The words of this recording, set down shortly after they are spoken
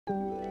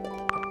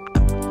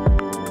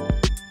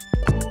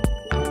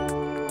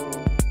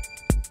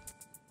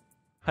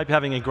Hope you're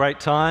having a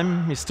great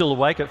time. You're still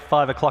awake at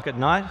 5 o'clock at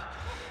night.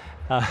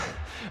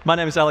 My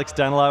name is Alex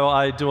Danilo.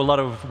 I do a lot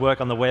of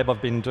work on the web.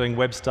 I've been doing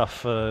web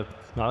stuff for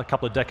a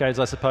couple of decades,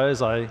 I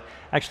suppose. I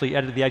actually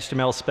edited the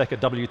HTML spec at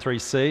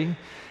W3C,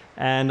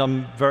 and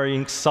I'm very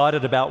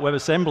excited about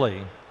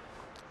WebAssembly.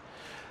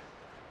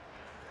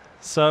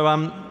 So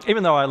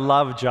even though I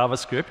love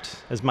JavaScript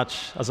as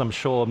much as I'm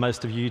sure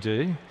most of you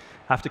do,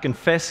 I have to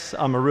confess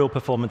I'm a real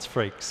performance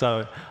freak,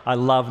 so I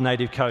love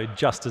native code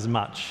just as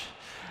much.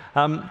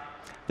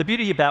 The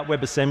beauty about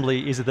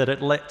WebAssembly is that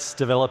it lets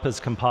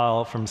developers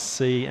compile from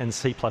C and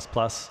C++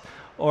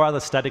 or other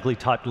statically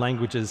typed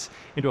languages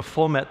into a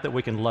format that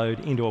we can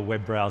load into a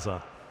web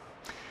browser.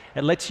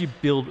 It lets you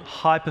build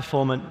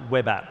high-performant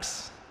web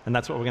apps, and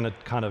that's what we're going to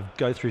kind of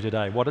go through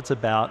today, what it's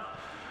about,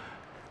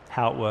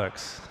 how it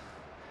works.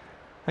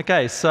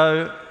 OK,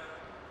 so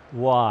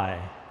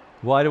why?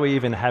 Why do we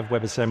even have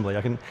WebAssembly?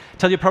 I can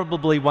tell you're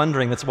probably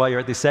wondering that's why you're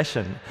at this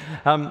session.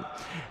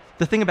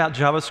 The thing about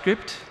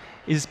JavaScript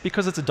is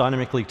because it's a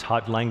dynamically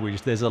typed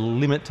language, there's a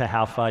limit to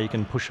how far you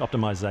can push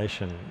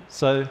optimization.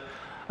 So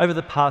over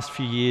the past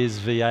few years,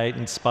 V8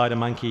 and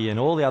SpiderMonkey and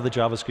all the other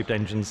JavaScript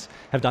engines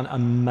have done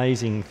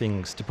amazing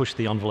things to push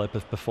the envelope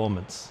of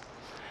performance.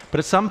 But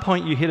at some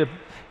point, you hit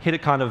a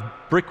kind of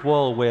brick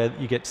wall where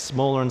you get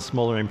smaller and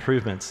smaller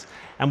improvements,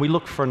 and we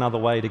look for another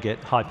way to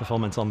get high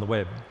performance on the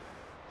web.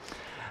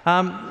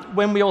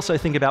 When we also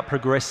think about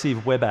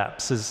progressive web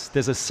apps,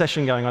 there's a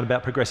session going on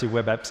about progressive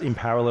web apps in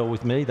parallel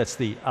with me. That's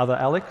the other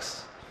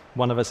Alex.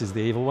 One of us is the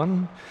evil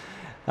one.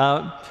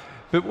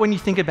 But when you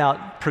think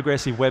about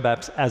progressive web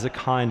apps as a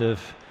kind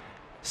of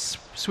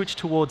switch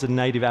towards a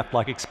native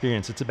app-like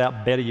experience, it's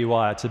about better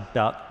UI, it's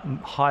about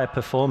higher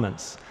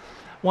performance.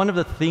 One of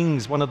the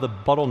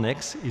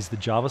bottlenecks is the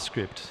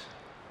JavaScript.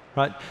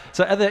 Right?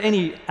 So are there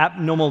any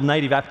normal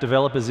native app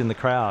developers in the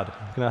crowd?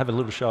 Can I have a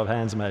little show of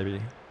hands,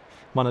 maybe?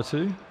 One or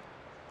two?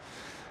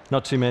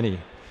 Not too many.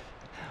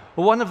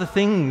 Well, one of the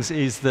things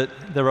is that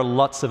there are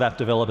lots of app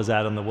developers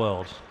out in the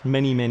world,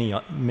 many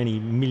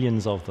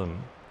millions of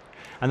them.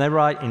 And they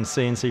write in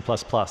C and C++.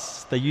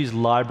 They use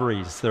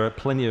libraries. There are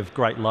plenty of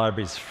great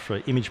libraries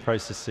for image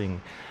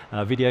processing,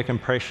 video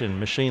compression,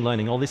 machine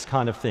learning, all this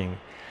kind of thing.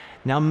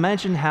 Now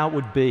imagine how it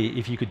would be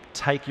if you could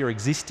take your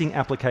existing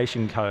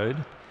application code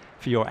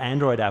for your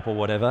Android app or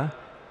whatever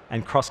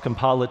and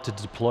cross-compile it to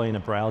deploy in a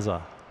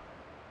browser.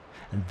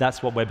 And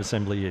that's what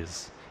WebAssembly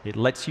is. It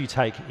lets you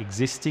take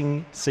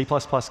existing C++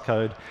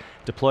 code,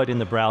 deploy it in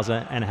the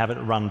browser, and have it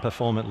run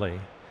performantly.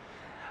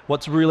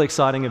 What's really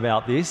exciting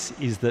about this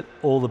is that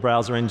all the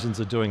browser engines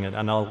are doing it,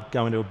 and I'll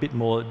go into a bit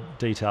more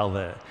detail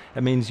there.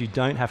 It means you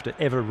don't have to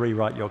ever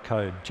rewrite your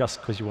code just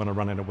because you want to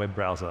run in a web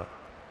browser.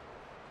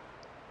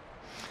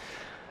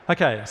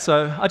 OK,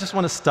 so I just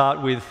want to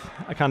start with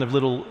a kind of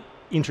little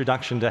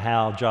introduction to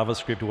how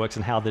JavaScript works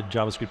and how the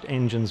JavaScript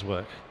engines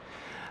work.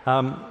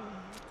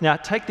 Now,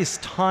 take this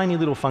tiny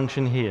little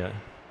function here.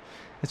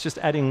 It's just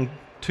adding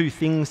two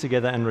things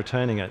together and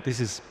returning it. This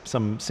is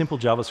some simple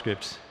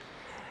JavaScript.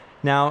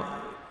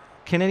 Now,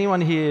 can anyone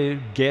here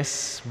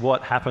guess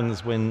what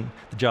happens when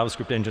the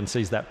JavaScript engine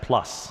sees that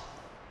plus?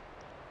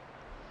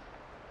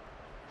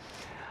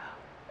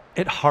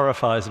 It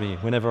horrifies me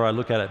whenever I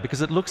look at it, because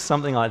it looks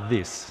something like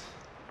this.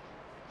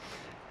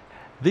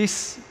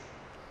 This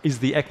is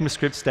the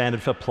ECMAScript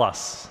standard for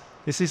plus.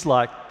 These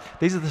are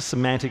the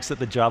semantics that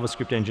the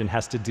JavaScript engine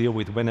has to deal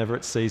with whenever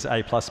it sees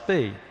A plus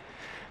B.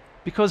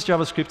 Because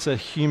JavaScript's a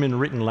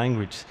human-written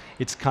language,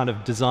 it's kind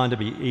of designed to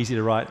be easy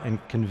to write and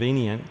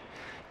convenient.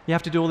 You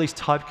have to do all these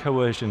type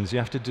coercions. You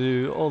have to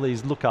do all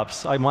these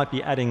lookups. I might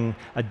be adding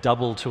a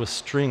double to a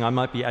string. I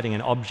might be adding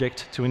an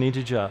object to an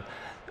integer.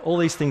 All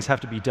these things have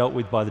to be dealt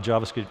with by the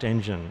JavaScript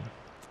engine.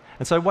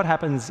 And so what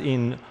happens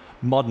in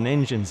modern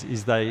engines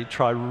is they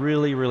try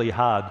really, really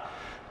hard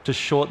to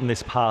shorten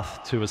this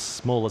path to as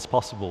small as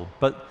possible.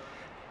 But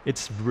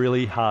it's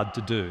really hard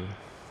to do.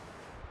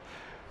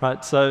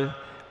 Right? So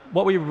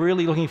what we're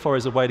really looking for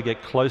is a way to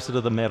get closer to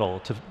the metal,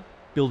 to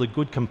build a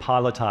good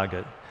compiler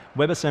target.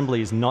 WebAssembly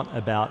is not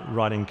about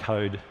writing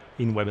code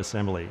in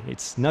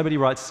WebAssembly. Nobody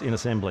writes in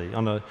assembly.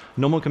 On a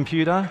normal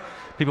computer,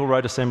 people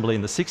wrote assembly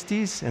in the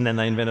 60s, and then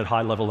they invented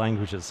high-level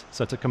languages.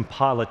 So it's a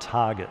compiler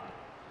target.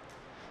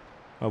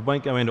 I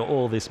won't go into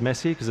all this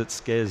mess here because it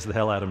scares the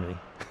hell out of me.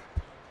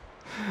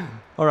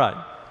 All right,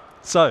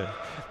 so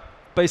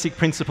basic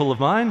principle of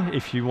mine,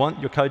 if you want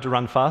your code to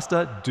run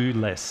faster, do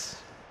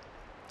less.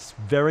 It's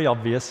very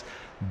obvious,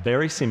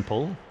 very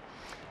simple,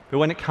 but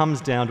when it comes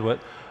down to it,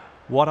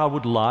 what I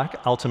would like,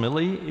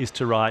 ultimately, is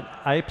to write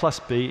A plus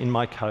B in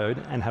my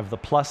code and have the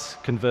plus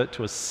convert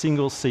to a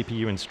single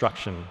CPU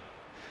instruction.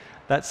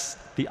 That's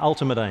the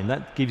ultimate aim.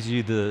 That gives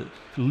you the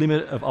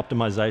limit of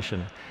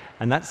optimization,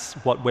 and that's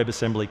what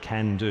WebAssembly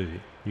can do.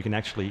 You can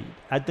actually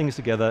add things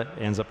together,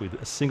 it ends up with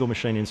a single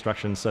machine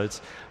instruction, so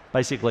it's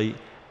basically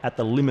at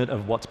the limit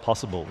of what's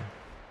possible.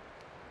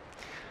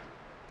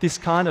 This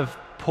kind of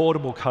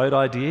portable code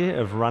idea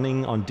of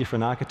running on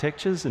different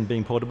architectures and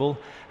being portable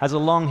has a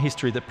long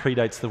history that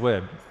predates the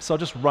web. So I'll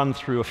just run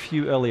through a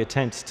few early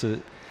attempts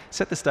to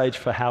set the stage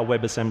for how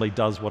WebAssembly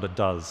does what it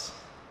does.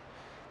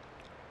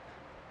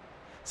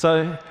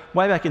 So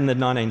way back in the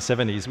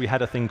 1970s, we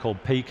had a thing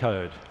called P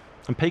code.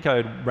 And P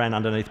code ran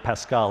underneath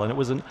Pascal, and it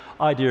was an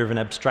idea of an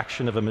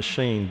abstraction of a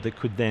machine that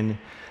could then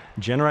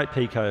generate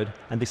P code,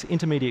 and this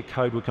intermediate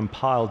code would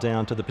compile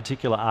down to the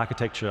particular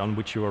architecture on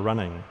which you were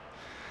running.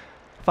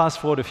 Fast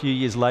forward a few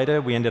years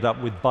later, we ended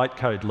up with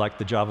bytecode like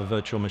the Java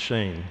virtual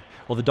machine,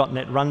 or the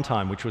 .NET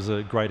runtime, which was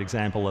a great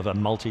example of a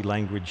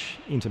multi-language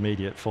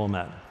intermediate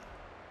format.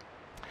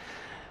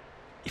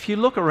 If you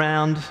look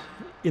around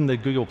in the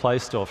Google Play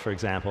Store, for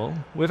example,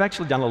 we've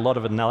actually done a lot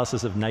of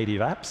analysis of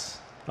native apps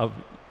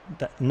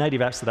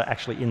that are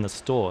actually in the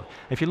store.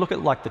 If you look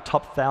at like the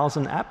top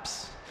 1,000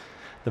 apps,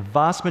 the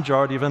vast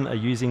majority of them are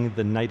using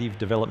the native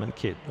development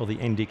kit, or the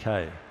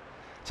NDK.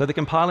 So they're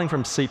compiling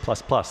from C++.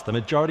 The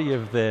majority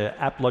of their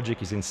app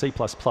logic is in C++.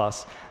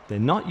 They're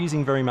not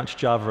using very much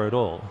Java at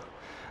all.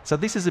 So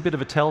this is a bit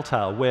of a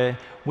telltale where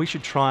we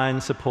should try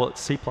and support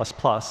C++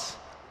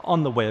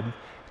 on the web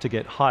to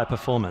get higher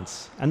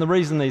performance. And the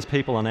reason these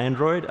people on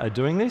Android are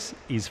doing this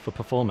is for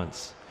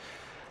performance.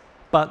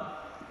 But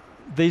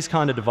these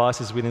kind of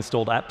devices with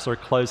installed apps are a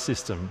closed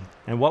system,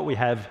 and what we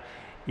have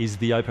is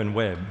the open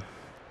web.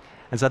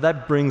 And so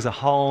that brings a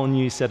whole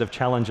new set of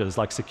challenges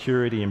like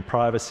security and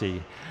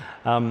privacy.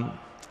 There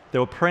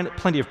were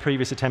plenty of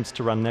previous attempts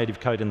to run native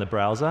code in the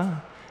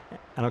browser,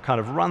 and I'll kind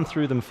of run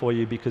through them for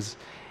you because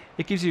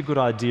it gives you a good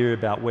idea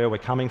about where we're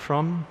coming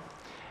from,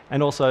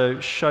 and also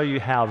show you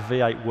how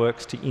V8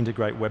 works to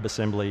integrate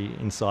WebAssembly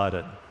inside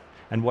it,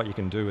 and what you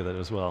can do with it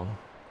as well.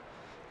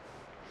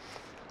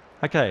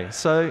 OK,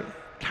 so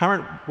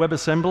current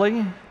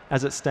WebAssembly,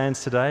 as it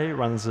stands today,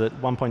 runs at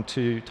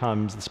 1.2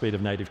 times the speed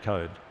of native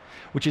code,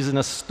 which is an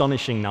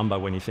astonishing number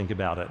when you think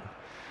about it.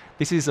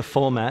 This is a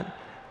format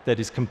that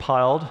is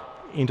compiled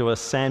into a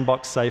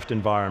sandbox-safe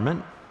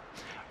environment,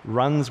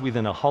 runs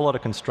within a whole lot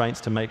of constraints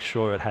to make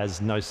sure it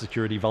has no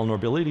security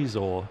vulnerabilities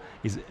or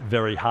is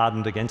very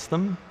hardened against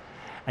them,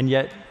 and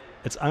yet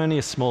it's only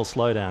a small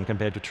slowdown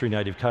compared to true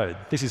native code.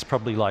 This is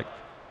probably like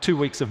 2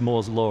 weeks of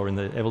Moore's law in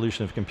the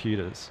evolution of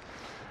computers.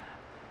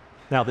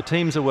 Now, the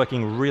teams are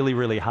working really,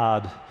 really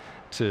hard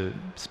to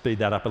speed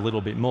that up a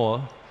little bit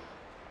more,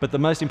 but the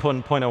most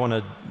important point I want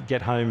to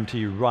get home to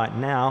you right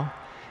now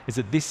is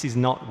that this is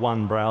not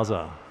one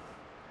browser.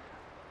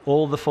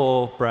 All the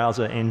 4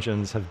 browser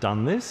engines have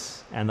done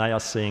this, and they are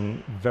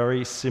seeing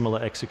very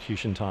similar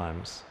execution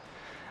times.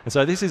 And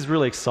so this is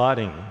really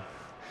exciting.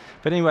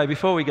 But anyway,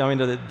 before we go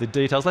into the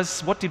details,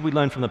 what did we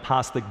learn from the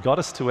past that got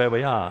us to where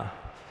we are?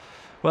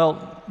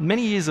 Well,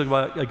 many years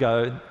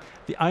ago,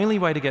 the only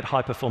way to get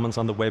high performance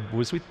on the web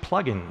was with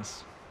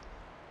plugins.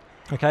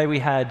 Okay, we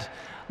had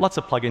lots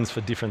of plugins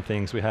for different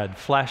things. We had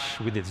Flash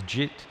with its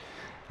JIT.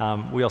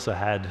 We also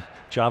had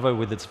Java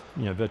with its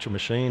virtual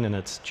machine and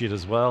its JIT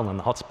as well, and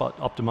the hotspot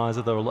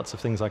optimizer. There were lots of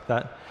things like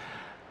that.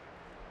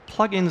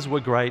 Plugins were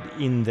great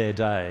in their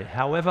day.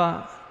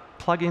 However,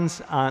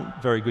 plugins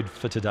aren't very good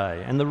for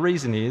today. And the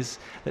reason is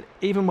that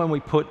even when we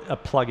put a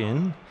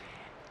plugin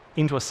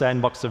into a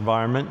sandbox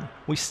environment,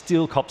 we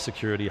still cop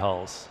security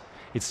holes.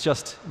 It's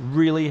just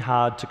really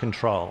hard to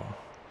control.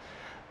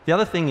 The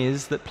other thing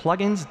is that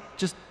plugins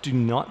just do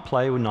not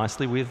play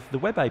nicely with the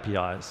web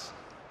APIs.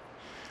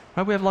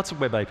 Right, we have lots of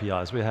web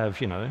APIs. We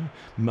have,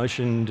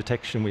 motion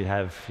detection. We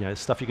have,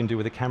 stuff you can do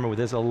with a camera.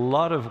 There's a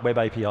lot of web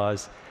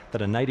APIs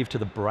that are native to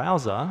the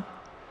browser,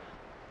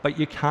 but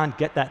you can't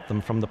get at them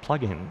from the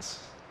plugins.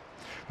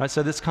 Right,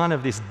 so there's kind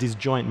of this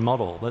disjoint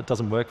model that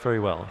doesn't work very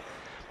well.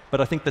 But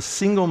I think the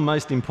single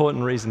most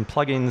important reason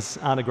plugins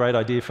aren't a great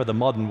idea for the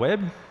modern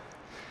web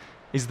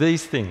is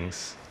these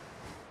things.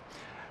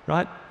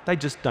 Right? They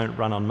just don't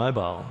run on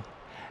mobile.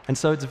 And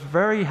so it's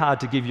very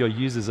hard to give your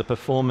users a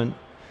performant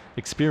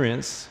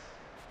experience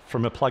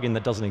from a plugin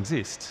that doesn't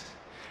exist.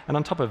 And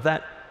on top of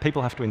that,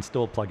 people have to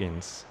install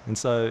plugins. And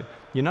so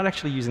you're not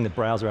actually using the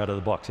browser out of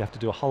the box. You have to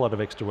do a whole lot of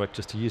extra work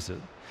just to use it.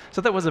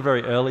 So that was a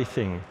very early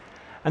thing.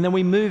 And then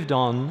we moved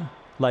on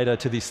later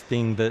to this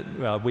thing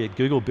that we at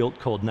Google built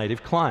called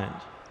Native Client.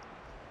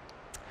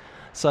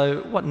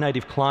 So what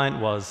Native Client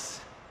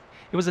was,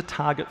 it was a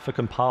target for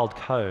compiled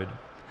code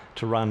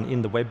to run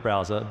in the web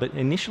browser, but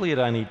initially it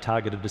only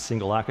targeted a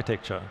single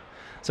architecture.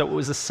 So it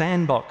was a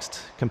sandboxed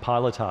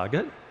compiler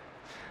target,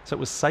 so it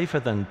was safer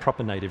than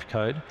proper native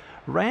code,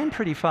 ran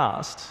pretty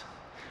fast,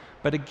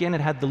 but again it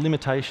had the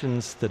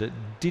limitations that it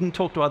didn't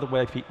talk to other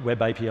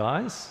web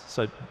APIs,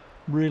 so it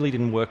really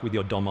didn't work with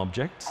your DOM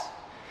objects,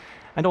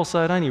 and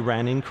also it only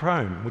ran in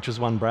Chrome, which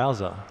is one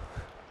browser.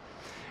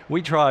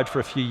 We tried for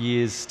a few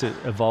years to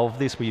evolve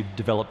this. We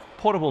developed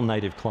Portable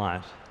Native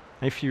Client.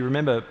 If you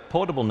remember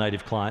Portable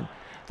Native Client,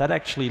 that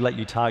actually let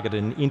you target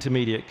an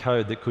intermediate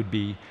code that could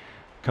be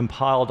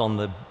compiled on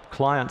the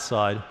client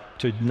side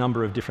to a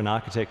number of different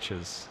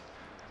architectures.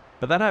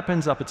 But that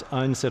opens up its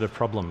own set of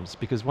problems,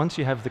 because once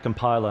you have the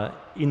compiler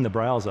in the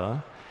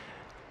browser,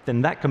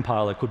 then that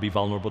compiler could be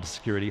vulnerable to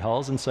security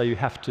holes, and so you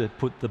have to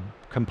put the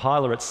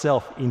compiler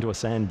itself into a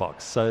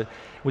sandbox. So it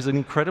was an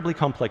incredibly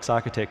complex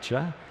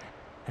architecture,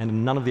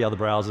 and none of the other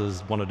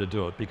browsers wanted to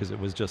do it because it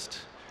was just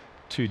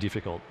too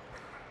difficult.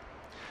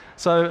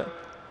 So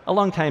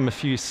along came a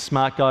few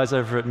smart guys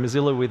over at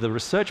Mozilla with a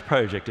research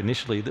project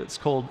initially that's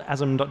called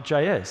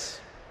asm.js.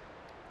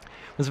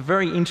 It was a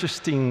very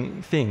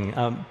interesting thing.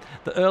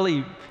 The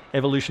early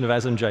evolution of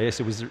asm.js,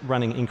 it was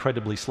running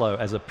incredibly slow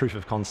as a proof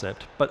of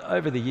concept. But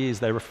over the years,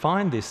 they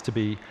refined this to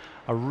be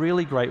a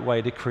really great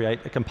way to create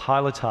a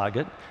compiler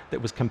target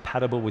that was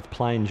compatible with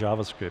plain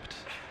JavaScript.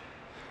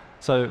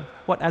 So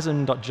what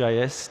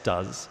asm.js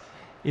does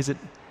is it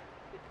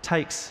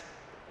takes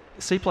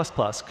C++,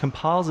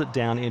 compiles it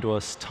down into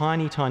a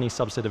tiny, tiny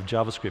subset of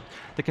JavaScript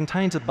that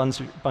contains a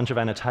bunch of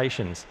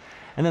annotations.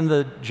 And then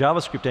the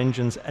JavaScript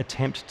engines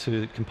attempt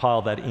to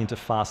compile that into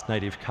fast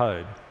native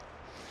code.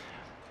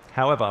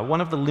 However,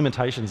 one of the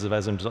limitations of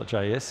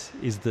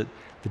asm.js is that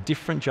the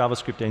different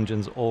JavaScript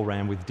engines all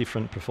ran with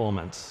different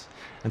performance.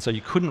 And so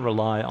you couldn't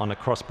rely on a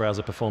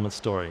cross-browser performance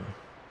story.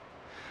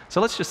 So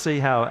let's just see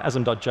how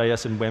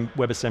asm.js and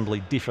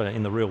WebAssembly differ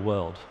in the real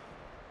world.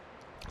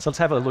 So let's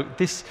have a look.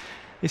 This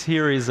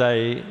here is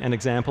an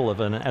example of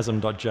an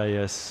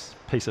asm.js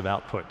piece of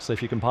output. So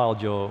if you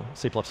compiled your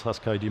C++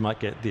 code, you might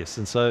get this.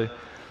 And so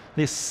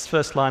this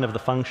first line of the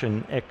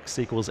function, x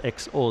equals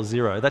x or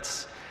 0,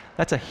 that's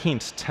a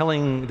hint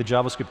telling the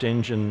JavaScript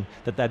engine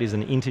that that is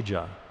an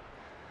integer.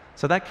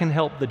 So that can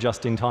help the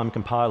just-in-time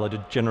compiler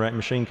to generate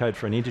machine code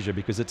for an integer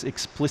because it's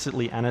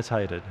explicitly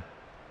annotated.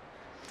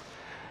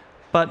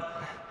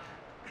 But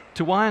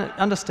to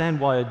understand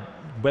why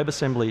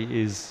WebAssembly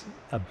is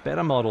a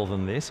better model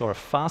than this, or a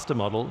faster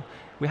model,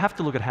 we have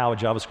to look at how a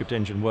JavaScript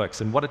engine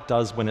works and what it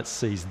does when it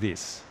sees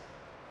this.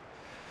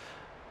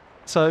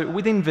 So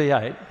within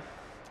V8,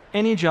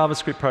 any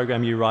JavaScript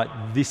program you write,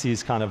 this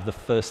is kind of the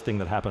first thing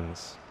that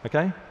happens.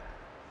 Okay?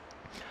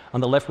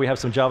 On the left, we have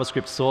some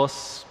JavaScript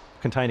source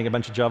containing a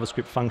bunch of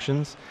JavaScript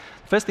functions.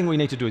 The first thing we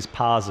need to do is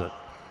parse it.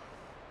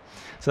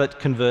 So that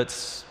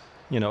converts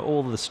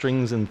all the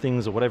strings and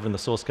things or whatever in the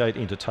source code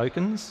into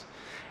tokens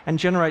and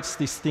generates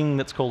this thing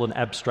that's called an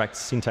abstract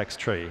syntax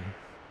tree.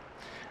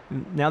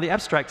 Now, the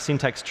abstract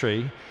syntax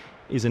tree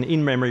is an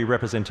in-memory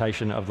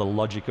representation of the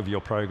logic of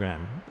your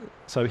program.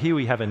 So here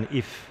we have an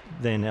if,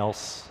 then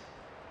else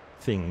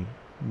thing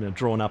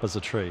drawn up as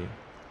a tree.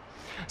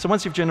 So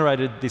once you've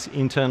generated this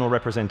internal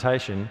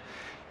representation,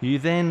 you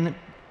then,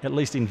 at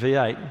least in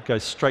V8, go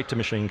straight to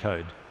machine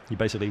code. You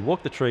basically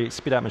walk the tree,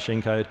 spit out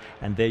machine code,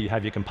 and there you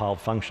have your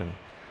compiled function.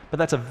 But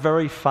that's a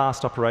very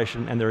fast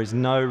operation, and there is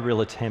no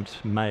real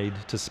attempt made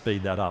to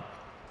speed that up.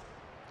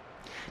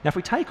 Now, if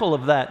we take all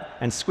of that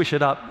and squish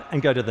it up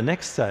and go to the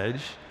next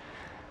stage,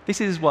 this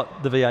is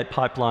what the V8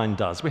 pipeline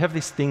does. We have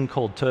this thing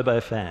called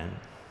turbofan.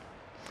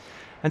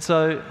 And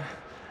so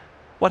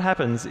what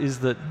happens is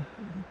that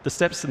the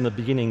steps in the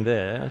beginning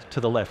there, to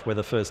the left, where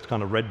the first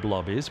kind of red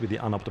blob is with the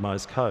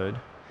unoptimized code,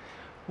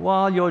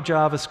 while your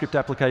JavaScript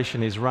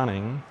application is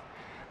running,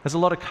 there's a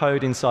lot of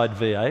code inside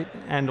V8,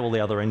 and all the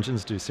other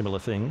engines do similar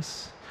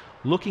things,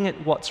 looking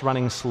at what's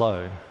running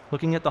slow,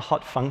 looking at the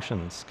hot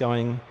functions,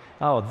 going,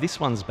 oh, this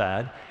one's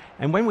bad.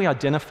 And when we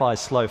identify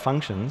slow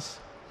functions,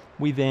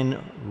 we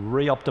then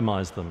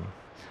re-optimize them.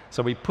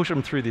 So we push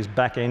them through this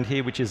back end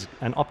here, which is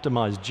an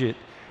optimized JIT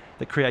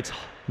that creates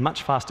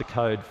much faster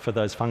code for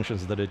those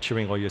functions that are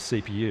chewing all your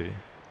CPU.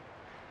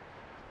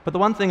 But the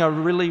one thing I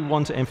really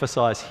want to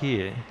emphasize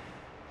here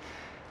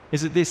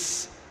is that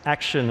this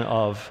action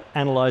of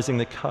analyzing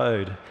the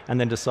code and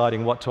then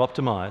deciding what to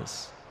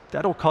optimize,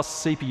 that all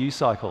costs CPU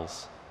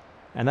cycles.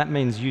 And that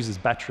means uses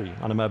battery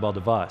on a mobile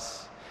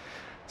device.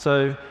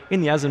 So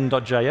in the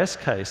asm.js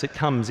case, it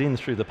comes in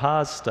through the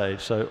parse stage.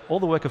 So all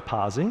the work of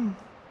parsing,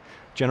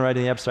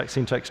 generating the abstract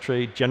syntax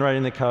tree,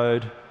 generating the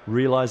code,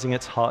 realizing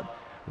it's hot,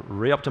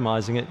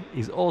 re-optimizing it,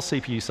 is all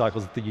CPU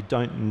cycles that you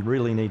don't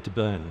really need to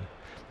burn.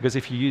 Because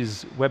if you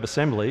use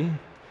WebAssembly,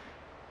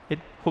 it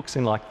hooks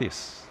in like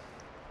this.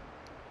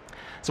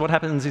 So what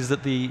happens is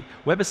that the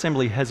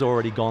WebAssembly has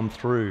already gone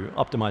through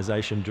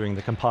optimization during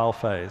the compile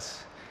phase.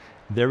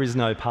 There is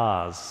no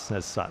parse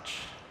as such.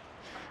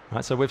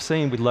 Right, so we've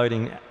seen with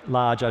loading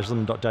large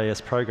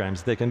asm.js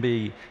programs, there can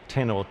be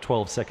 10 or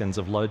 12 seconds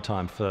of load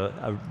time for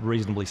a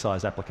reasonably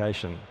sized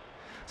application.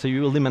 So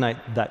you eliminate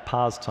that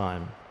parse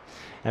time.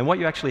 And what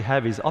you actually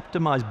have is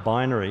optimized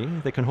binary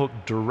that can hook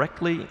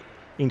directly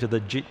into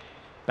the JIT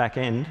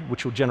backend,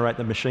 which will generate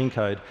the machine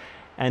code.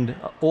 And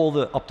all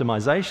the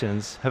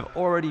optimizations have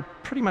already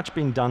pretty much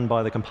been done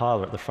by the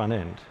compiler at the front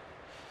end.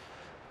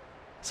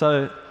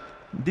 So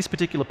this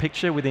particular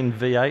picture within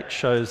V8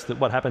 shows that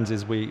what happens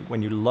is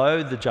when you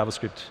load the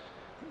JavaScript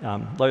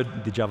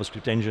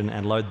engine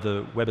and load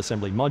the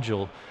WebAssembly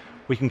module,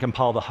 we can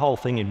compile the whole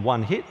thing in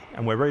one hit,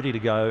 and we're ready to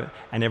go,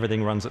 and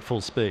everything runs at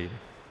full speed.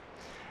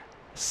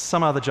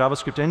 Some other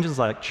JavaScript engines,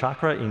 like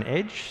Chakra in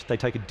Edge, they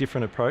take a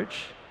different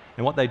approach.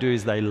 And what they do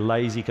is they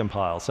lazy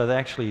compile. So they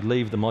actually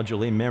leave the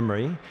module in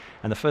memory,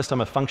 and the first time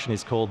a function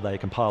is called, they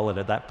compile it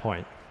at that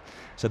point.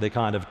 So they're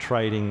kind of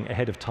trading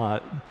ahead of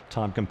time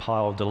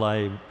compile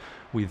delay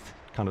with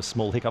kind of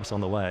small hiccups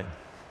on the way.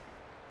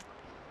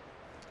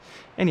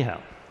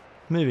 Anyhow,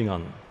 moving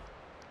on.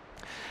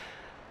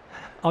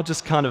 I'll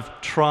just kind of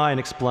try and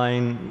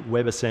explain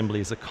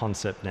WebAssembly as a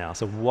concept now.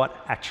 So what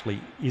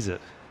actually is it?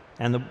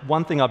 And the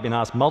one thing I've been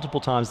asked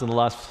multiple times in the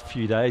last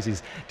few days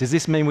is, does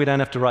this mean we don't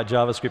have to write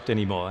JavaScript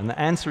anymore? And the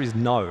answer is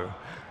no,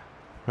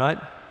 right?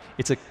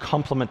 It's a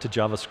complement to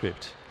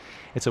JavaScript.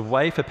 It's a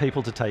way for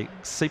people to take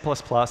C++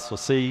 or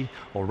C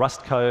or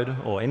Rust code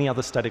or any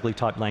other statically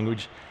typed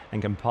language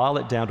and compile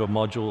it down to a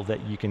module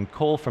that you can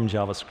call from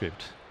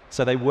JavaScript.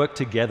 So they work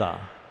together,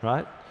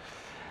 right?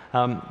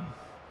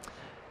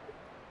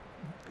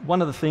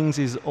 One of the things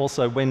is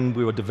also when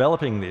we were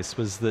developing this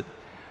was that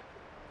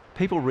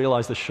people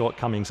realized the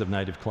shortcomings of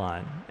native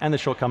client and the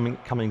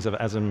shortcomings of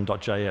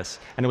asm.js.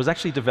 And it was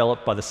actually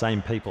developed by the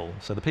same people.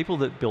 So the people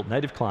that built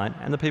native client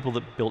and the people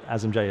that built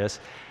asm.js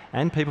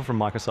and people from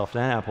Microsoft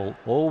and Apple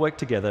all worked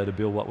together to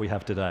build what we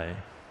have today.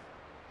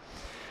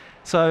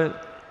 So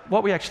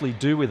what we actually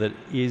do with it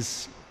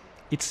is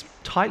it's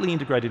tightly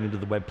integrated into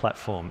the web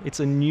platform. It's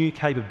a new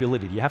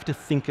capability. You have to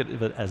think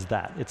of it as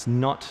that. It's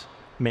not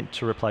meant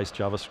to replace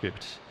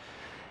JavaScript.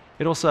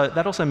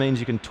 That also means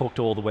you can talk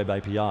to all the web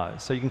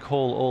APIs. So you can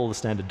call all the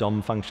standard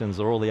DOM functions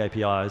or all the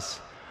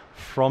APIs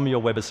from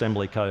your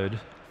WebAssembly code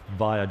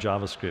via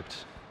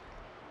JavaScript.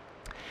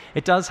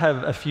 It does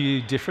have a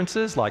few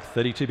differences, like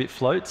 32-bit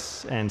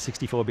floats and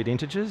 64-bit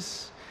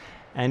integers.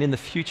 And in the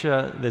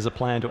future, there's a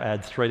plan to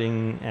add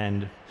threading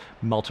and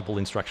multiple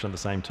instruction at the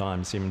same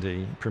time,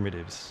 SIMD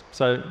primitives.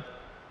 So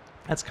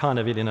that's kind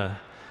of it in a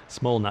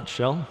small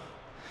nutshell.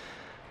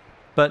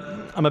 But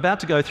I'm about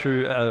to go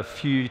through a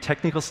few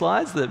technical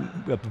slides that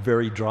are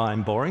very dry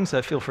and boring,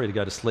 so feel free to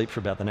go to sleep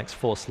for about the next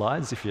 4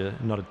 slides if you're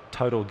not a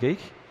total geek.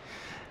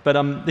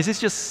 But this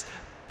is just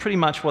pretty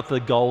much what the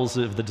goals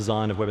of the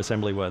design of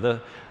WebAssembly were.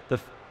 The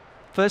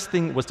first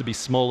thing was to be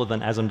smaller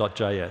than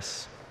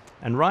asm.js.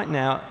 And right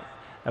now,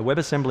 a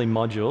WebAssembly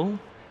module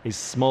is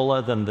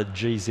smaller than the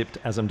gzipped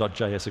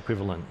asm.js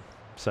equivalent.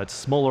 So it's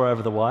smaller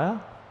over the wire.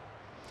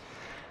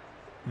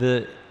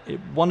 It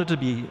wanted to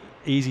be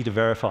easy to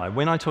verify.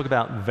 When I talk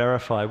about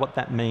verify, what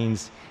that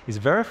means is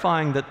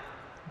verifying that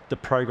the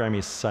program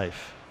is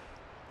safe.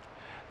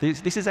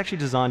 This is actually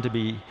designed to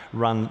be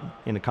run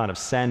in a kind of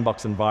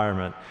sandbox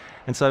environment.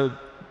 And so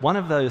one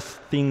of those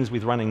things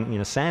with running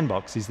in a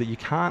sandbox is that you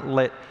can't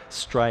let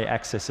stray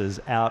accesses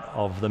out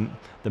of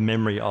the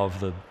memory of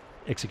the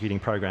executing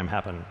program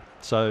happen.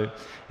 So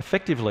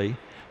effectively,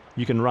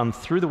 you can run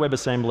through the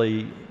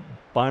WebAssembly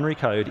binary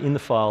code in the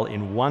file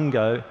in one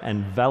go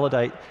and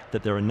validate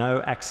that there are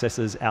no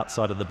accesses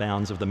outside of the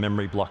bounds of the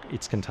memory block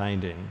it's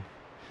contained in.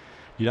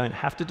 You don't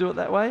have to do it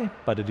that way,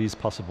 but it is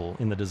possible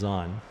in the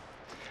design.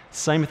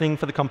 Same thing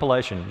for the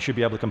compilation. You should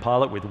be able to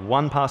compile it with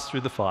one pass through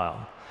the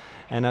file.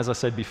 And as I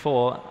said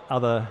before,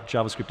 other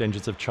JavaScript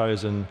engines have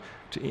chosen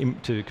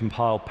to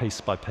compile piece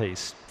by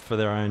piece for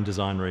their own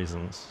design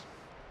reasons.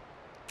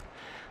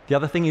 The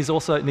other thing is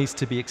also it needs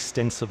to be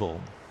extensible.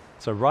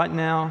 So right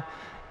now,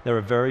 there are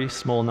a very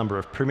small number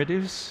of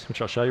primitives,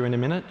 which I'll show you in a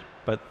minute,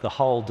 but the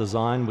whole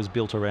design was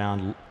built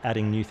around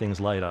adding new things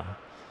later.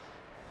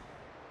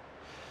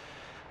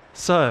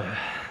 So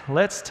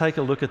let's take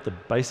a look at the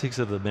basics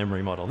of the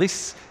memory model.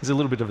 This is a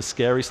little bit of a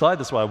scary slide,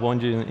 that's why I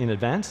warned you in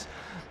advance.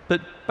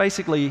 But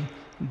basically,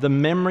 the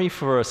memory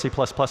for a C++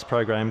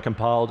 program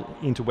compiled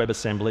into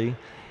WebAssembly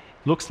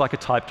looks like a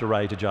typed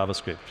array to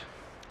JavaScript.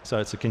 So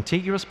it's a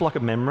contiguous block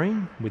of memory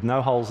with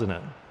no holes in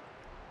it.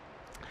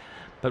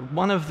 But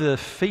one of the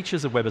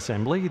features of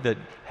WebAssembly that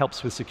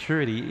helps with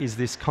security is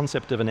this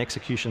concept of an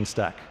execution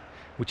stack,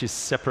 which is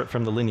separate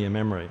from the linear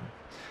memory.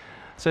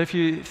 So if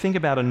you think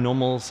about a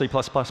normal C++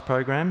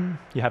 program,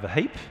 you have a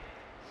heap,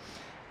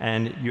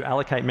 and you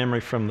allocate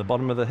memory from the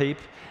bottom of the heap,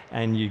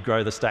 and you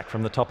grow the stack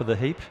from the top of the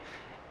heap.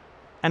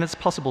 And it's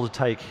possible to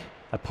take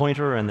a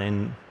pointer and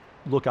then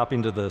look up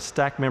into the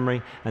stack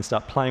memory and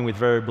start playing with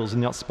variables you're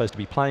not supposed to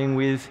be playing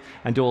with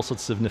and do all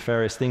sorts of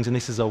nefarious things. And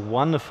this is a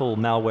wonderful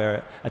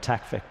malware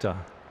attack vector.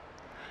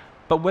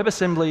 But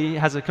WebAssembly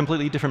has a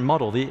completely different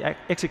model. The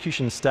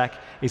execution stack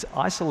is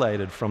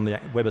isolated from the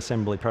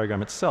WebAssembly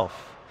program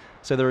itself.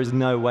 So there is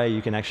no way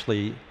you can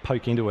actually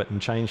poke into it and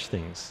change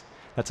things.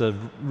 That's a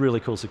really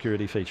cool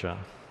security feature.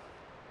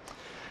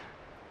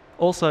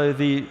 Also,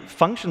 the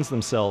functions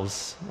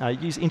themselves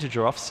use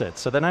integer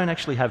offsets, so they don't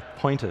actually have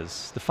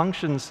pointers. The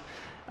functions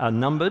are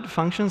numbered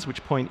functions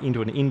which point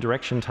into an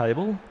indirection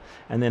table,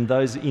 and then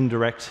those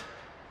indirect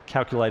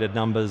calculated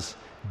numbers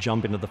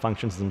jump into the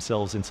functions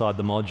themselves inside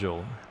the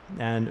module.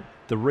 And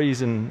the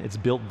reason it's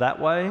built that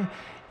way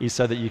is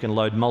so that you can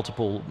load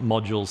multiple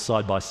modules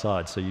side by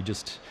side. So you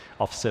just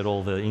offset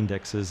all the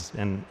indexes,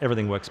 and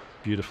everything works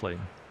beautifully.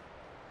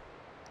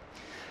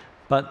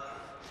 But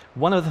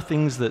one of the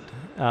things that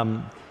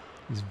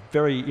is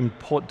very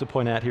important to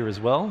point out here as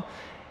well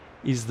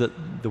is that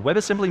the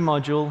WebAssembly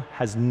module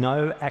has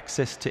no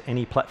access to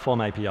any platform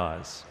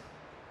APIs.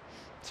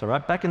 So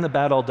right back in the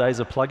bad old days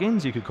of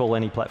plugins, you could call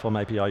any platform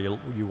API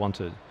you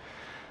wanted.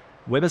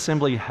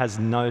 WebAssembly has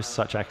no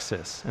such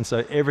access, and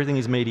so everything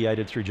is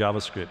mediated through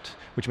JavaScript,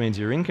 which means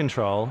you're in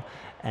control,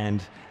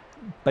 and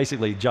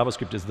basically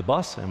JavaScript is the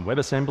boss, and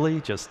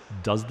WebAssembly just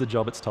does the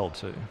job it's told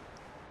to.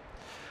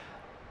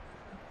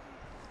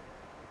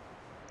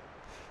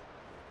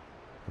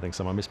 I think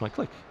someone missed my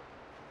click.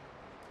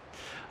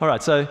 All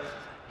right, so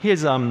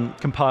here's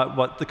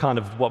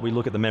what we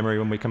look at the memory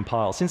when we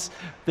compile. Since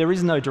there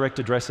is no direct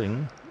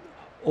addressing,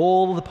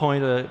 all the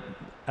pointer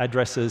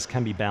addresses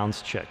can be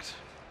bounds checked.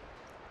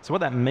 So what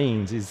that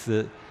means is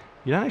that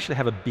you don't actually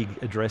have a big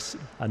address,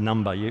 a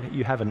number.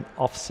 You have an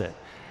offset.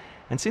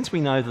 And since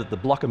we know that the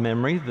block of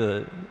memory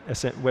the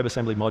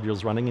WebAssembly module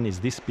is running in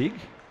is this big,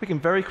 we can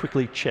very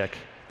quickly check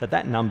that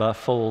that number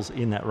falls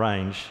in that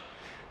range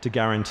to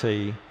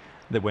guarantee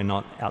that we're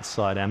not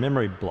outside our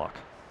memory block.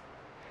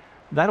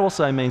 That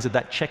also means that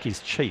that check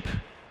is cheap.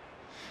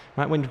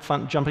 Right? When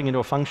jumping into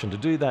a function, to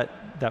do that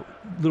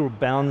little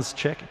bounds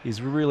check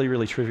is really,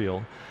 really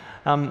trivial.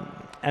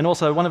 And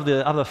also, one of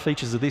the other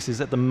features of this is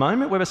at the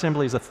moment,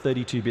 WebAssembly is a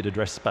 32-bit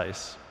address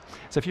space.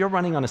 So if you're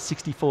running on a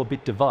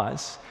 64-bit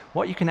device,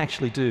 what you can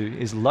actually do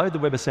is load the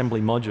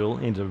WebAssembly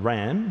module into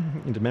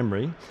RAM, into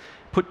memory,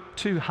 put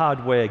 2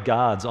 hardware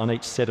guards on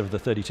each set of the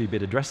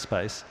 32-bit address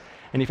space,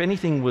 and if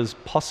anything was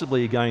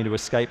possibly going to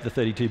escape the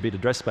 32-bit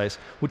address space,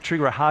 would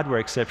trigger a hardware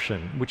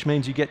exception, which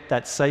means you get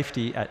that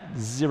safety at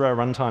 0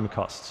 runtime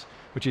costs,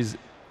 which is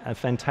a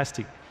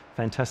fantastic,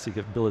 fantastic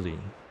ability.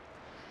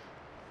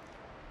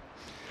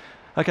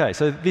 OK,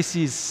 so this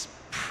is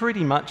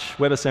pretty much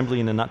WebAssembly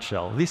in a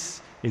nutshell.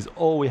 This is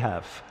all we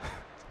have.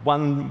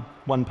 One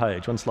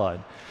page, one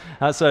slide.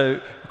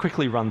 So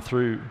quickly run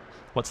through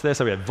what's there.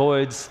 So we have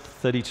voids,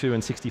 32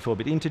 and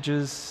 64-bit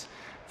integers,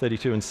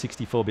 32 and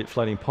 64-bit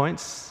floating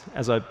points.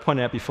 As I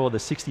pointed out before, the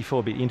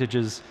 64-bit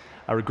integers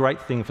are a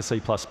great thing for C++.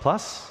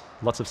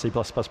 Lots of C++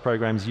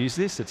 programs use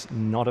this. It's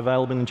not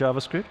available in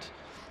JavaScript.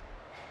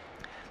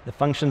 The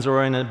functions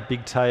are in a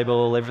big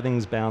table.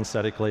 Everything's bound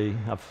statically.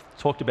 I've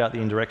talked about the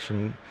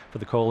indirection for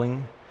the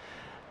calling.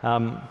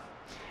 And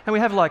we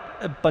have like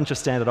a bunch of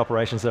standard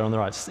operations there on the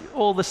right.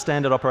 All the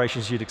standard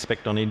operations you'd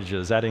expect on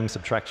integers: adding,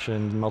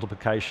 subtraction,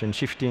 multiplication,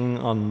 shifting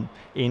on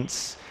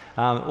ints.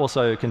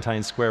 Also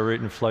contains square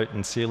root and float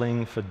and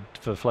ceiling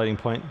for floating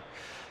point.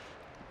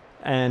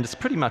 And it's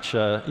pretty much,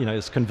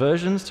 it's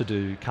conversions to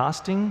do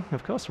casting,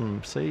 of course,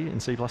 from C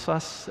and C++.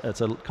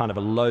 It's a kind of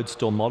a load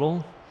store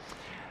model.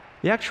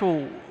 The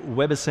actual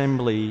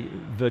WebAssembly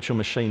virtual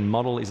machine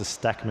model is a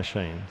stack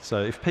machine.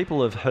 So if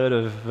people have heard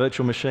of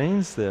virtual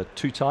machines, there are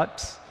 2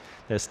 types.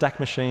 There are stack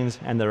machines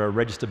and there are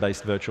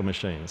register-based virtual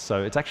machines.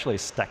 So it's actually a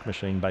stack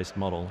machine-based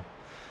model.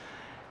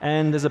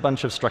 And there's a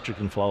bunch of structured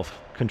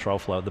control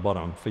flow at the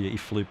bottom for your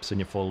if loops and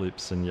your for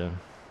loops and your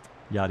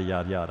yada,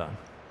 yada, yada.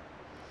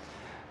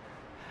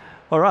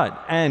 All right,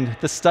 and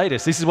the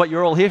status. This is what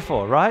you're all here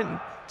for, right?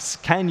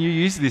 Can you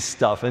use this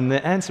stuff? And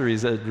the answer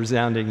is a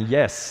resounding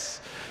yes.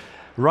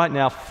 Right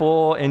now,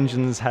 4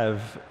 engines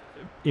have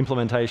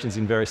implementations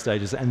in various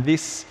stages, and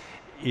this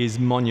is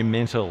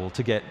monumental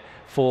to get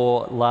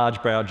 4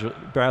 large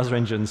browser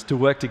engines to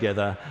work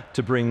together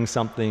to bring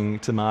something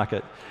to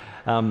market.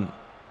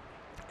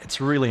 It's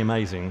really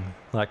amazing.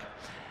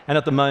 And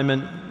at the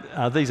moment,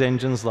 these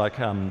engines, like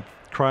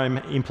Chrome,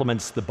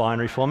 implements the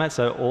binary format,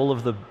 so all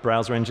of the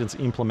browser engines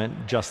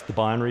implement just the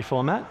binary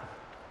format.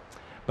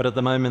 But at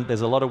the moment,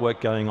 there's a lot of work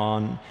going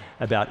on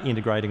about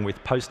integrating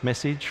with post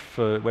message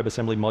for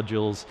WebAssembly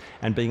modules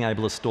and being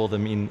able to store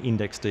them in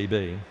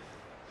IndexedDB.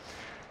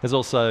 There's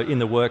also, in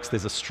the works,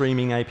 there's a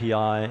streaming API,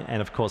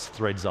 and of course,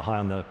 threads are high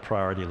on the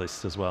priority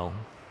list as well.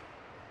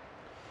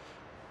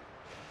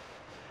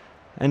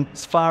 And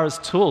as far as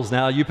tools,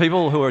 now, you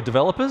people who are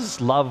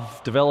developers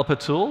love developer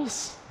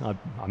tools.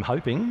 I'm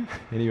hoping,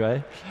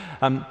 anyway.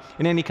 In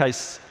any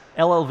case,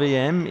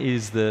 LLVM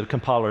is the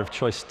compiler of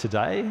choice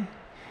today.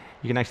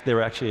 There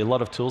are actually a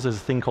lot of tools. There's a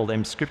thing called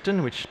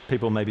mscripton, which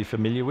people may be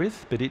familiar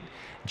with, but it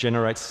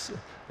generates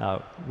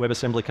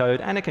WebAssembly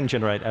code, and it can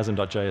generate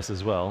asm.js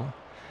as well.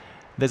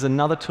 There's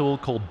another tool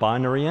called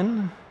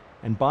Binaryan,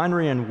 and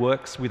Binaryan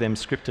works with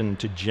mscripton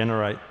to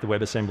generate the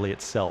WebAssembly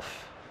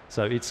itself.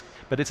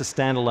 But it's a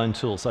standalone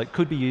tool, so it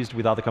could be used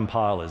with other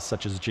compilers,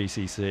 such as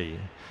GCC.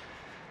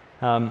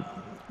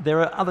 There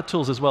are other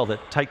tools as well that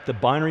take the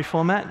binary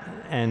format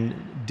and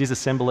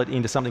disassemble it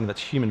into something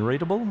that's human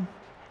readable,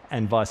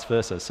 and vice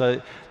versa.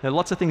 So there are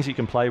lots of things you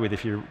can play with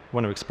if you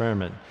want to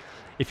experiment.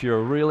 If you're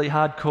a really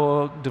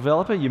hardcore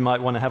developer, you might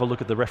want to have a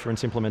look at the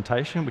reference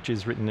implementation, which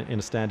is written in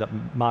a standard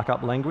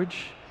markup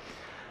language.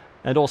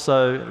 And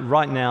also,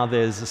 right now,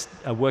 there's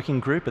a working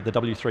group at the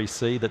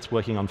W3C that's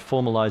working on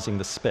formalizing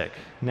the spec.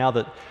 Now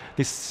that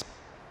this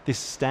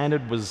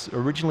standard was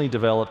originally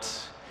developed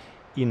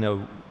in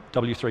a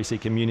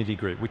W3C community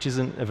group, which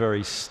isn't a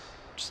very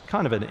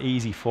kind of an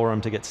easy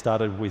forum to get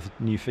started with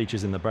new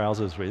features in the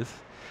browsers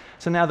with.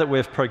 So now that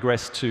we've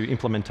progressed to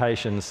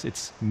implementations,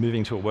 it's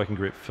moving to a working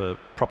group for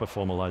proper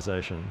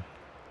formalization.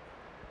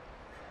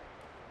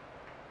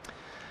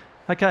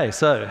 OK,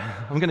 so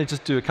I'm going to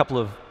just do a couple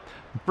of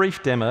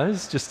brief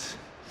demos.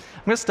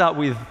 I'm going to start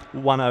with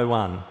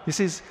 101. This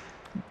is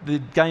the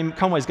game.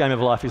 Conway's Game of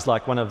Life is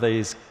like one of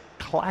these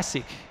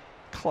classic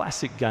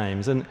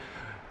games. And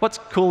what's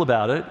cool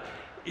about it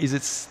is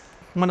it's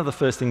one of the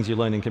first things you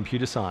learn in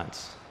computer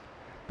science.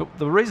 But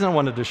the reason I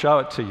wanted to show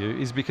it to you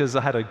is because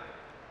I had a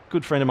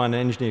good friend of mine, an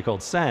engineer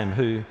called Sam,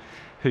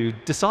 who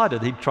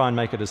decided he'd try and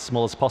make it as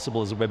small as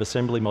possible as a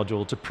WebAssembly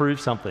module to prove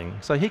something.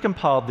 So he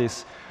compiled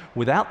this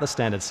without the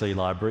standard C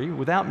library,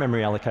 without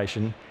memory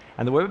allocation,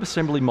 and the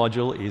WebAssembly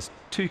module is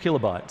 2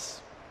 kilobytes.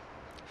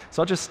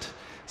 So I'll just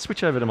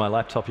switch over to my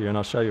laptop here and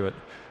I'll show you it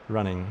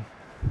running.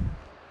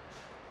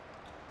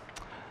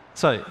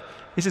 So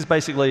this is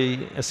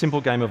basically a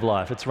simple game of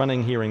life. It's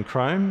running here in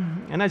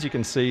Chrome, and as you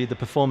can see, the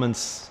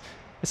performance,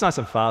 it's nice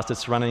and fast.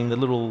 It's running. The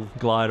little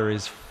glider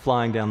is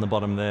flying down the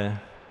bottom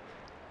there.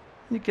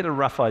 You get a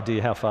rough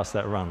idea how fast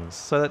that runs.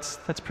 So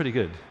that's pretty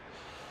good.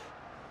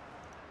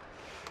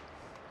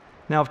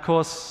 Now, of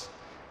course,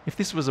 if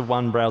this was a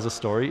one-browser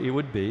story, it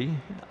would be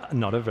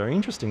not a very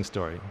interesting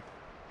story.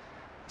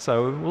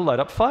 So we'll load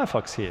up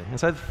Firefox here. And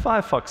so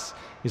Firefox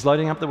is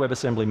loading up the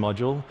WebAssembly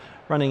module,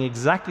 running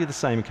exactly the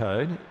same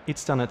code.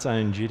 It's done its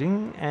own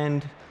jitting,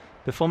 and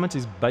performance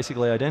is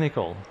basically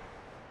identical.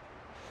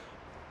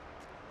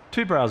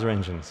 2 browser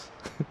engines.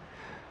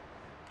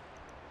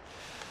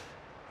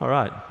 All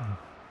right.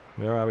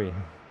 Where are we?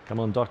 Come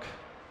on, Doc.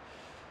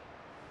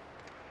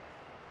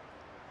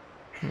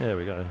 There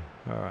we go.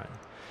 All right.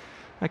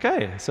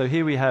 OK, so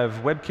here we have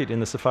WebKit in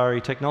the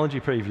Safari technology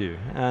preview.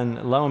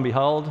 And lo and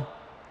behold,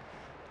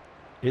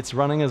 it's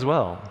running as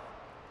well.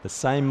 The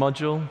same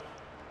module,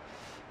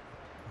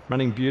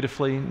 running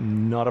beautifully,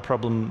 not a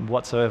problem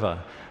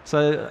whatsoever.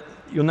 So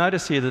you'll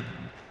notice here that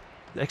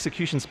the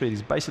execution speed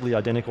is basically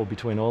identical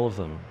between all of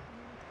them.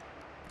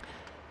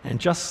 And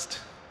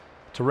just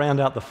to round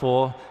out the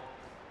 4,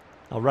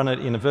 I'll run it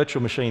in a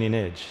virtual machine in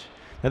Edge.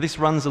 Now this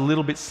runs a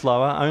little bit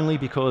slower only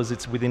because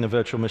it's within a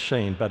virtual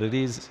machine, but it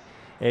is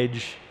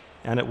Edge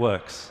and it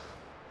works.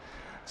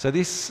 So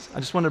this, I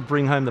just want to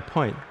bring home the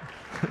point.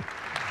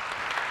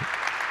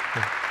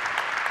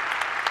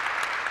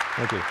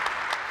 Thank you.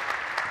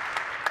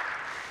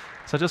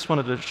 So I just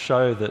wanted to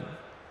show that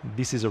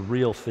this is a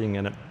real thing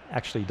and it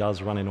actually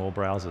does run in all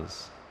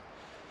browsers.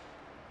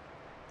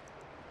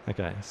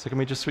 OK, so can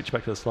we just switch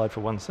back to the slide for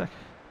 1 sec?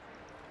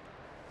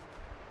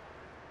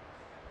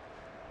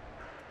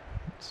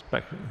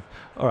 Back.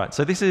 All right,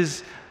 so this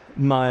is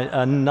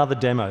another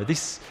demo.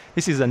 This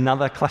is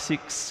another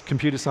Classics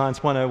Computer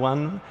Science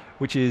 101,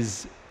 which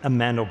is a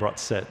Mandelbrot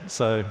set.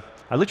 So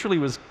I literally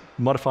was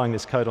modifying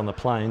this code on the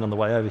plane on the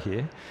way over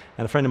here,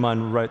 and a friend of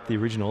mine wrote the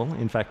original,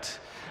 in fact.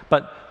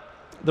 But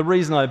the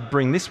reason I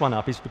bring this one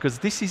up is because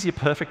this is your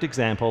perfect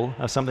example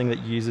of something that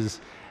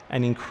uses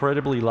an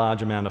incredibly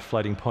large amount of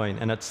floating point,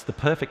 and it's the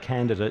perfect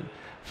candidate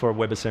for a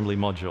WebAssembly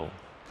module.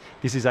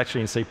 This is actually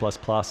in C++.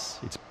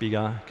 It's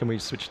bigger. Can we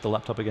switch the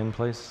laptop again,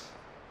 please?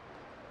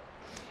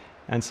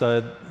 And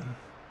so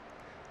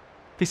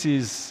this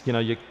is,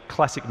 your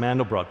classic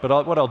Mandelbrot.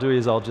 But what I'll do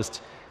is I'll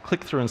just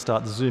click through and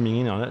start zooming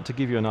in on it to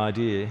give you an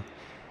idea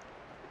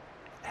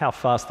how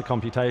fast the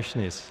computation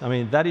is. I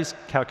mean, that is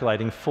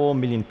calculating 4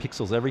 million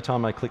pixels every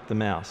time I click the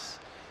mouse.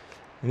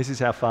 And this is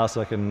how fast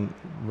I can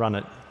run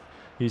it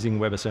using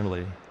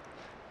WebAssembly.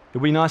 It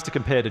would be nice to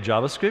compare to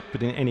JavaScript,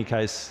 but in any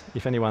case,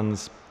 if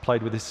anyone's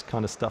played with this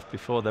kind of stuff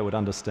before, they would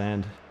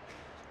understand.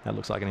 That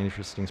looks like an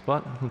interesting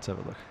spot. Let's have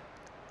a look.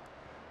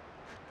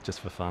 Just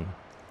for fun.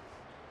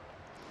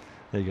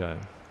 There you go.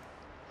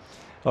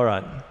 All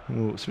right,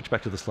 we'll switch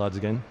back to the slides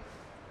again.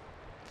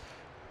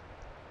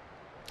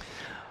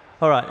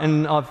 All right,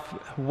 and I've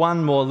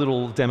one more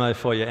little demo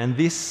for you, and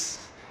this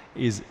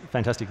is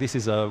fantastic. This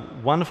is a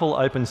wonderful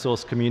open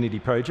source community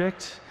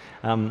project.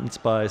 It's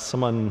by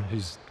someone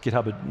whose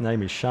GitHub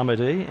name is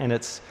Shamadi, and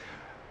it's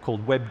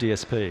called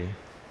WebDSP.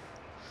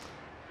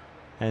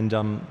 And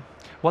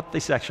what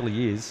this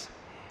actually is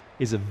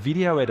a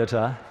video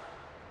editor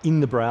in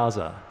the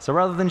browser. So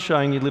rather than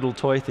showing you little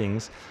toy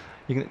things,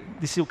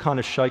 this will kind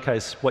of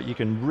showcase what you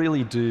can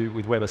really do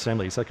with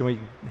WebAssembly. So can we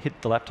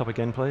hit the laptop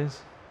again, please?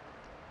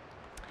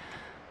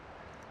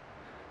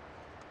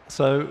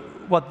 So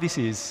what this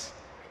is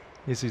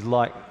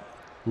like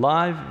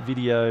live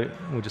video.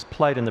 We'll just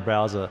play it in the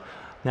browser.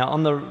 Now,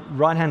 on the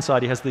right-hand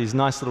side, it has these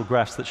nice little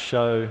graphs that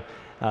show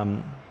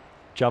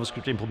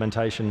JavaScript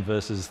implementation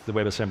versus the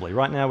WebAssembly.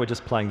 Right now, we're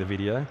just playing the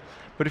video.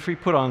 But if we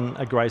put on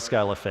a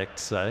grayscale effect,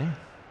 say,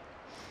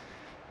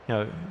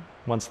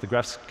 once the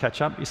graphs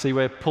catch up, you see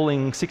we're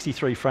pulling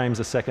 63 frames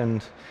a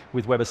second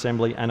with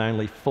WebAssembly and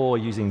only 4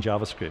 using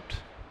JavaScript.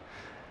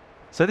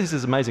 So this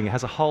is amazing. It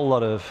has a whole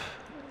lot of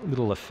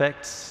little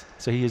effects.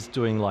 So he is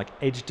doing like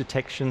edge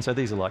detection. So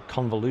these are like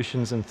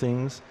convolutions and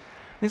things.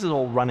 This is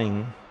all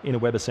running in a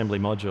WebAssembly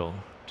module,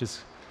 which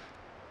is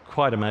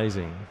quite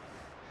amazing.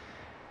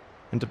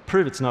 And to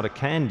prove it's not a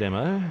CAN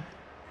demo,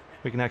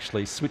 we can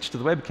actually switch to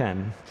the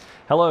webcam.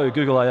 Hello,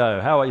 Google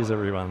I/O. How is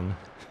everyone?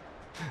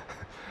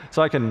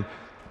 So I can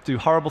do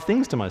horrible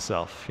things to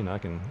myself. I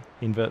can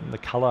invert the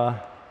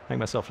color, make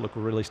myself look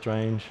really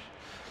strange,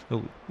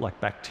 look like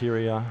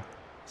bacteria.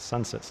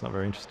 Sunset's not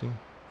very interesting.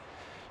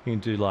 You can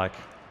do like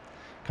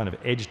kind of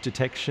edge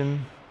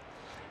detection.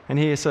 And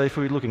here, so if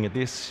we're looking at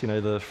this,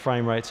 the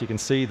frame rates, you can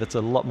see that's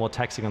a lot more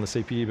taxing on the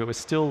CPU, but we're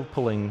still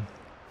pulling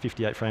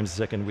 58 frames a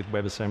second with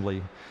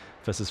WebAssembly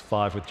versus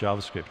 5 with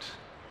JavaScript.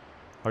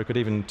 Or I could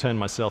even turn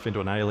myself into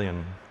an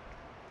alien.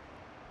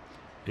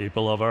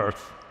 People of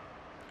Earth,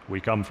 we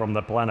come from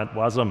the planet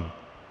WASM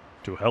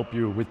to help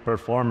you with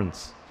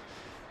performance.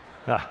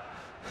 Ah,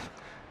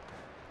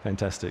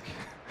 fantastic.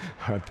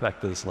 All right, back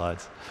to the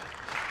slides.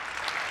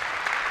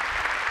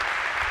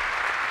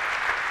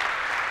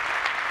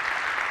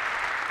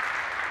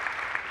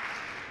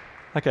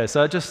 Okay,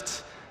 so I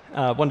just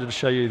wanted to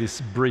show you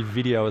this brief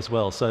video as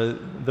well. So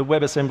the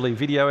WebAssembly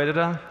video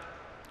editor,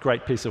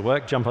 great piece of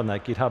work. Jump on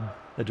that GitHub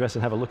address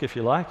and have a look if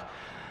you like.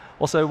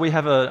 Also, we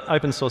have an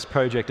open source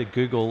project at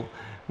Google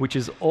which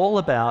is all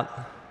about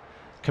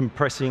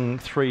compressing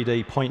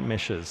 3D point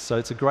meshes. So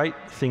it's a great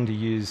thing to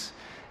use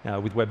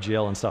with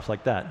WebGL and stuff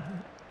like that.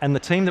 And the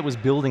team that was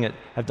building it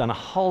have done a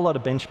whole lot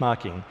of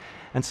benchmarking.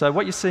 And so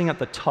what you're seeing at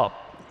the top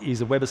is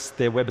their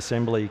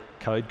WebAssembly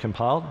code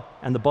compiled,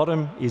 and the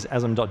bottom is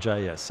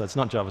asm.js. So it's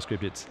not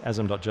JavaScript, it's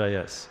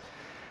asm.js.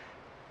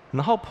 And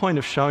the whole point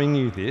of showing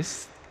you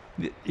this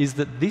is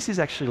that this is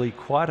actually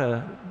quite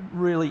a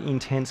really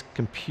intense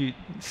compute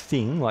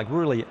thing, like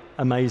really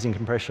amazing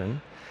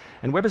compression.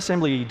 And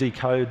WebAssembly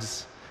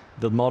decodes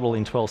the model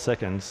in 12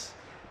 seconds,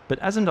 but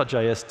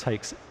asm.js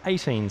takes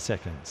 18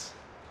 seconds.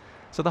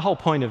 So the whole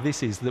point of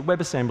this is that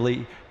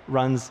WebAssembly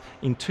runs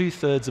in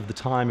 2/3 of the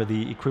time of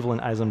the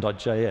equivalent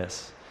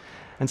asm.js.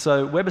 And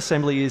so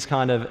WebAssembly is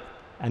kind of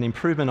an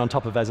improvement on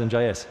top of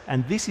asm.js.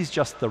 And this is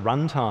just the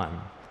runtime.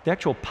 The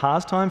actual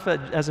parse time for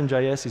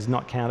asm.js is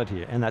not counted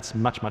here, and that's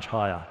much, much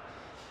higher.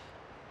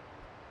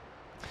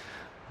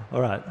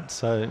 All right,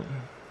 so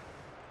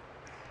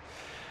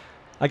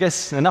I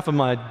guess enough of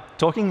my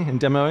talking and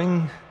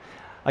demoing.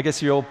 I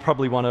guess you'll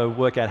probably want to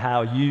work out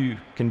how you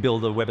can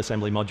build a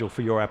WebAssembly module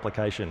for your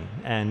application.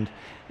 And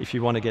if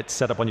you want to get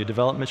set up on your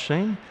development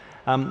machine,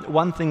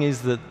 one thing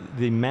is that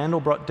the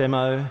Mandelbrot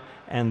demo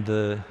and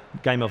the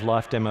Game of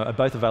Life demo are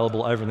both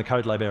available over in the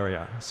Code Lab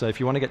area. So if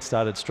you want to get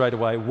started straight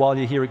away while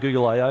you're here at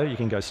Google I/O, you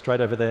can go straight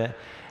over there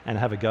and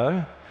have a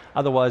go.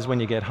 Otherwise, when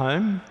you get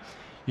home,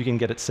 you can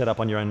get it set up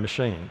on your own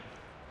machine.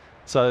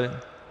 So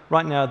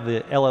right now,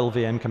 the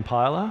LLVM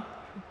compiler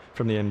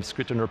from the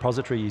Emscripten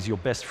repository is your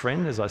best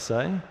friend, as I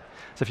say.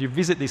 So if you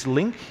visit this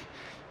link,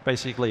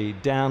 basically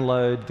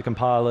download the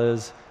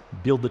compilers,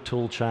 build the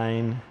tool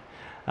chain.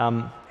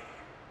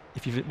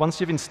 Once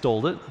you've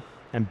installed it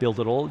and built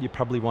it all, you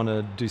probably want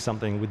to do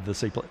something with the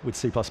C++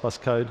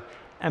 code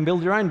and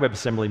build your own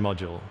WebAssembly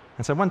module.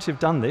 And so once you've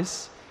done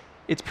this,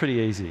 it's pretty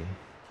easy.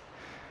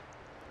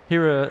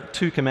 Here are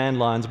 2 command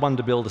lines, one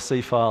to build a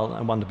C file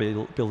and one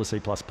to build a C++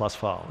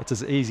 file. It's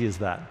as easy as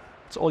that.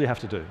 It's all you have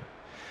to do.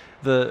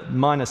 The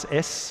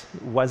 -s,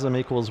 wasm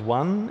equals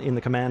 1 in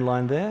the command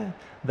line there,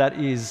 that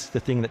is the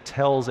thing that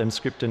tells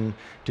Emscripten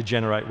to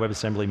generate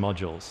WebAssembly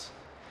modules.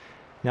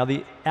 Now,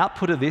 the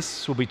output of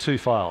this will be 2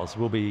 files. It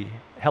will be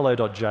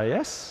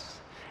hello.js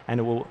and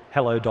it will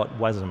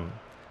hello.wasm.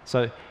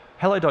 So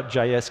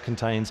hello.js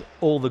contains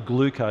all the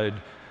glue code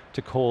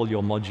to call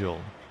your module.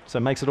 So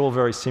it makes it all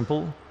very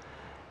simple.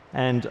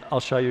 And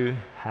I'll show you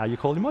how you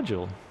call your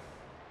module.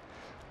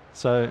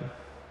 So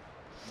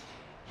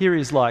here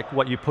is like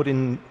what you put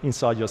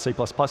inside your C++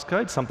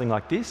 code, something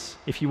like this.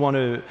 If you want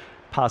to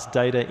pass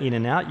data in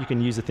and out, you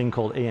can use a thing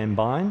called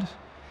embind.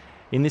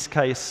 In this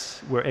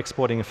case, we're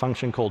exporting a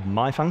function called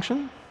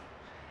myFunction.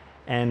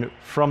 And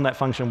from that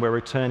function, we're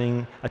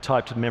returning a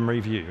typed memory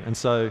view. And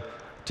so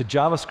to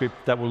JavaScript,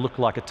 that will look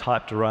like a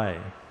typed array.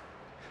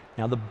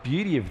 Now, the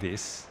beauty of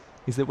this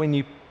is that when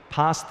you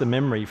pass the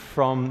memory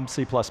from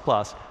C++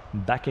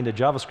 back into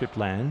JavaScript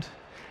land,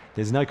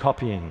 there's no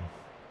copying.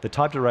 The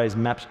typed array is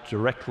mapped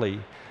directly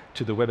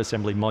to the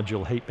WebAssembly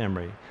module heap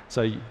memory.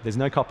 So there's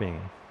no copying.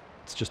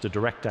 It's just a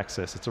direct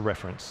access. It's a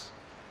reference.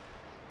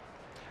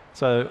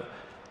 So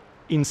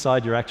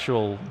inside your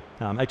actual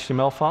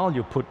HTML file,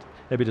 you'll put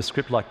a bit of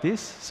script like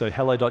this. So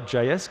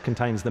hello.js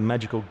contains the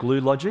magical glue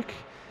logic.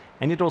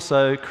 And it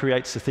also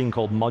creates a thing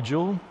called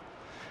module.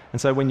 And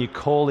so when you're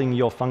calling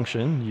your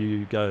function,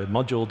 you go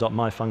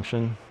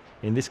module.myFunction.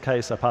 In this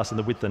case, I pass in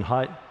the width and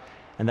height.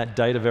 And that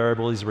data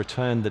variable is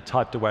returned the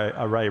typed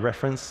array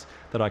reference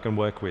that I can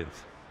work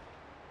with.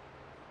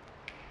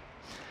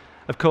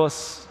 Of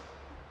course,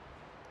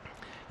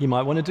 you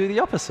might want to do the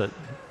opposite.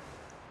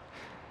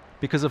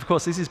 Because, of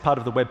course, this is part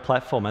of the web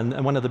platform.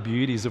 And one of the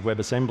beauties of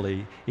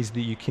WebAssembly is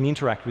that you can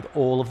interact with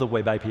all of the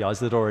web APIs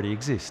that already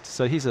exist.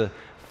 So here's a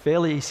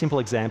fairly simple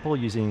example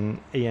using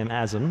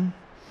emasm,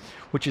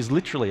 which is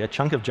literally a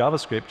chunk of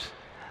JavaScript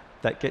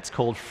that gets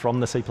called from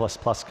the C++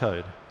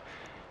 code.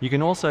 You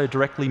can also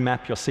directly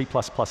map your C++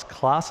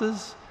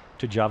 classes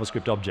to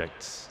JavaScript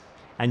objects.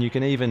 And you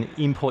can even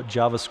import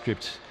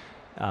JavaScript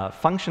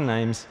function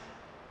names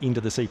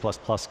into the C++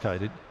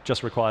 code. It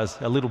just requires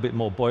a little bit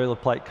more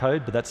boilerplate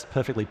code, but that's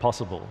perfectly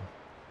possible.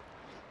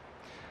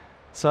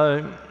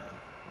 So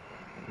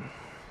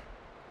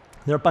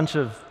there are a bunch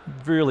of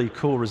really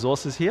cool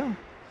resources here.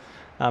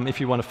 If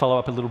you want to follow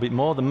up a little bit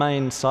more, the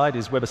main site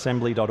is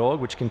webassembly.org,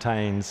 which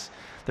contains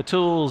the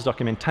tools,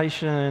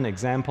 documentation,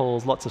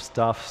 examples, lots of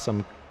stuff,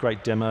 some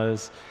great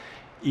demos.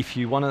 If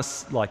you want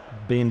to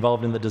be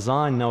involved in the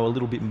design, know a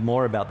little bit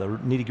more about the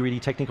nitty-gritty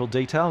technical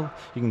detail,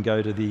 you can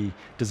go to the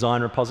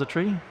design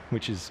repository,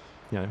 which is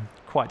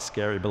quite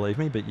scary, believe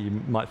me, but you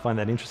might find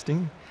that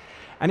interesting.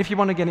 And if you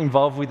want to get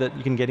involved with it,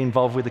 you can get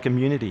involved with the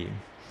community,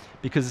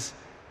 because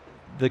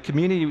the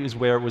community is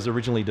where it was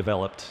originally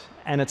developed,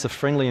 and it's a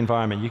friendly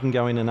environment. You can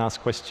go in and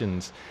ask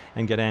questions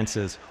and get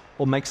answers,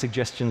 or make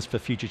suggestions for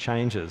future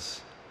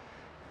changes.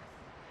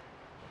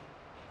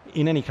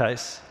 In any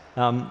case,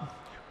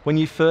 when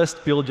you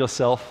first build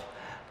yourself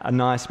a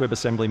nice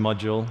WebAssembly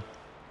module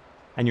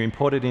and you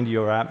import it into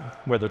your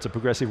app, whether it's a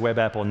progressive web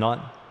app or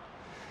not,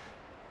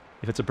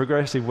 if it's a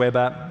progressive web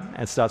app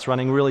and it starts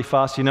running really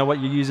fast, you know what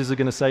your users are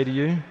going to say to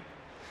you?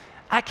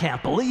 I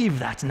can't believe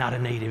that's not a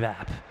native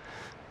app.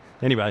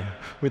 Anyway,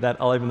 with that,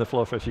 I'll open the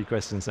floor for a few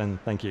questions,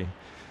 and thank you.